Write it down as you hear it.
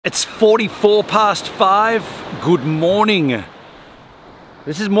It's 5:44. Good morning.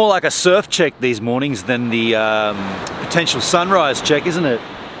 This is more like a surf check these mornings than the potential sunrise check, isn't it?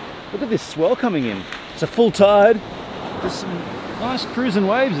 Look at this swell coming in. It's a full tide. There's some nice cruising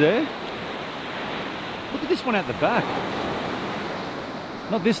waves there. Look at this one out the back.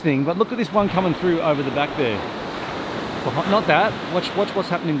 Not this thing, but look at this one coming through over the back there. Not that. Watch what's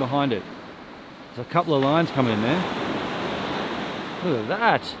happening behind it. There's a couple of lines coming in there. Look at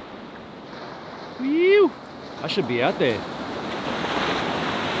that. Whew. I should be out there.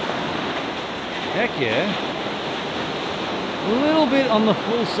 Heck yeah. A little bit on the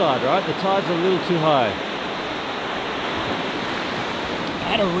full side, right? The tide's a little too high. I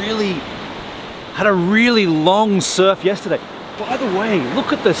had a really long surf yesterday. By the way,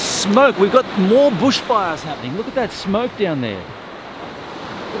 look at the smoke. We've got more bushfires happening. Look at that smoke down there.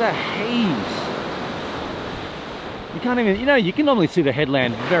 Look at that haze. You can't even, you can normally see the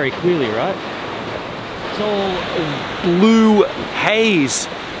headland very clearly, right? It's all blue haze.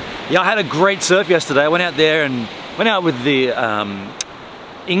 Yeah, I had a great surf yesterday. I went out there and went out with the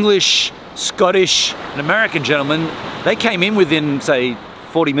English, Scottish, and American gentlemen. They came in within, say,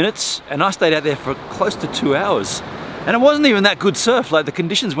 40 minutes, and I stayed out there for close to 2 hours. And it wasn't even that good surf. Like, the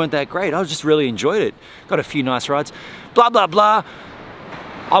conditions weren't that great. I just really enjoyed it. Got a few nice rides. Blah, blah, blah.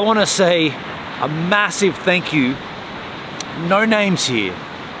 I want to say a massive thank you. No names here.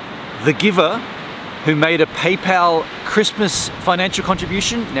 The giver who made a PayPal Christmas financial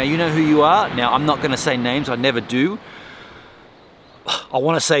contribution. Now you know who you are. Now I'm not going to say names, I never do. I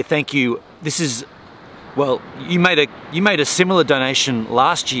want to say thank you. This is, well, you made a similar donation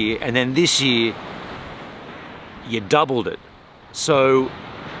last year, and then this year you doubled it. So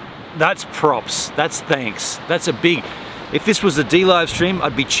that's props, that's thanks. That's a big, if this was a D-Live stream,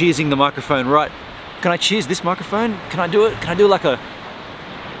 I'd be cheersing the microphone right. Can I cheers this microphone? Can I do it? Can I do like a,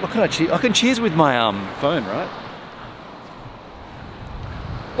 what can I cheers? I can cheers with my phone, right?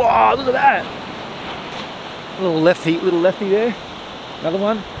 Wow, look at that! Little lefty there. Another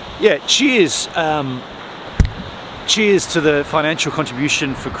one. Yeah, cheers. Cheers to the financial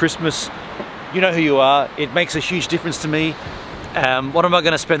contribution for Christmas. You know who you are. It makes a huge difference to me. What am I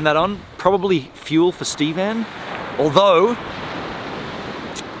going to spend that on? Probably fuel for Stevan. Although,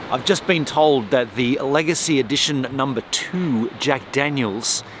 I've just been told that the Legacy Edition #2 Jack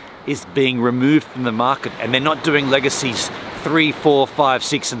Daniels is being removed from the market, and they're not doing Legacies 3, 4, 5,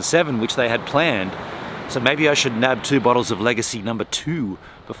 6, and 7, which they had planned. So maybe I should nab 2 bottles of Legacy #2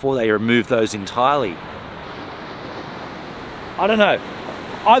 before they remove those entirely. I don't know.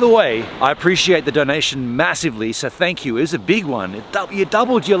 Either way, I appreciate the donation massively, so thank you. It was a big one. You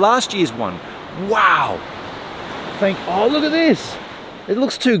doubled your last year's one. Wow. Oh, look at this. It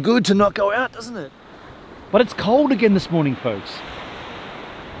looks too good to not go out, doesn't it? But it's cold again this morning, folks.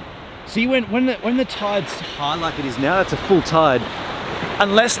 See, when the tide's high like it is now, it's a full tide.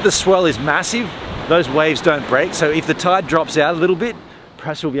 Unless the swell is massive, those waves don't break. So if the tide drops out a little bit,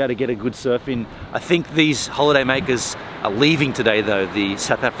 perhaps we'll be able to get a good surf in. I think these holiday makers are leaving today though. The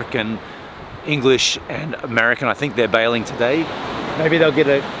South African, English, and American, I think they're bailing today. Maybe they'll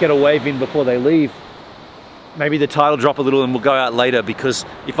get a wave in before they leave. Maybe the tide will drop a little and we'll go out later, because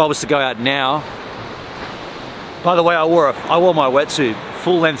if I was to go out now, by the way, I wore my wetsuit,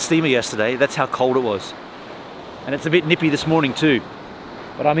 full length steamer yesterday. That's how cold it was. And it's a bit nippy this morning too.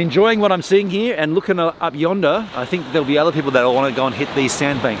 But I'm enjoying what I'm seeing here, and looking up yonder, I think there'll be other people that will want to go and hit these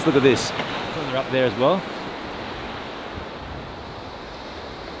sandbanks. Look at this. They're up there as well.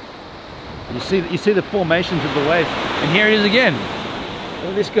 You see the formations of the waves. And here it is again.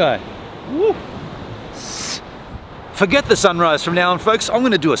 Look at this guy. Woo. Forget the sunrise from now on, folks. I'm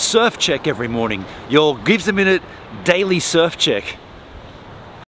going to do a surf check every morning. Your Gives a Minute daily surf check.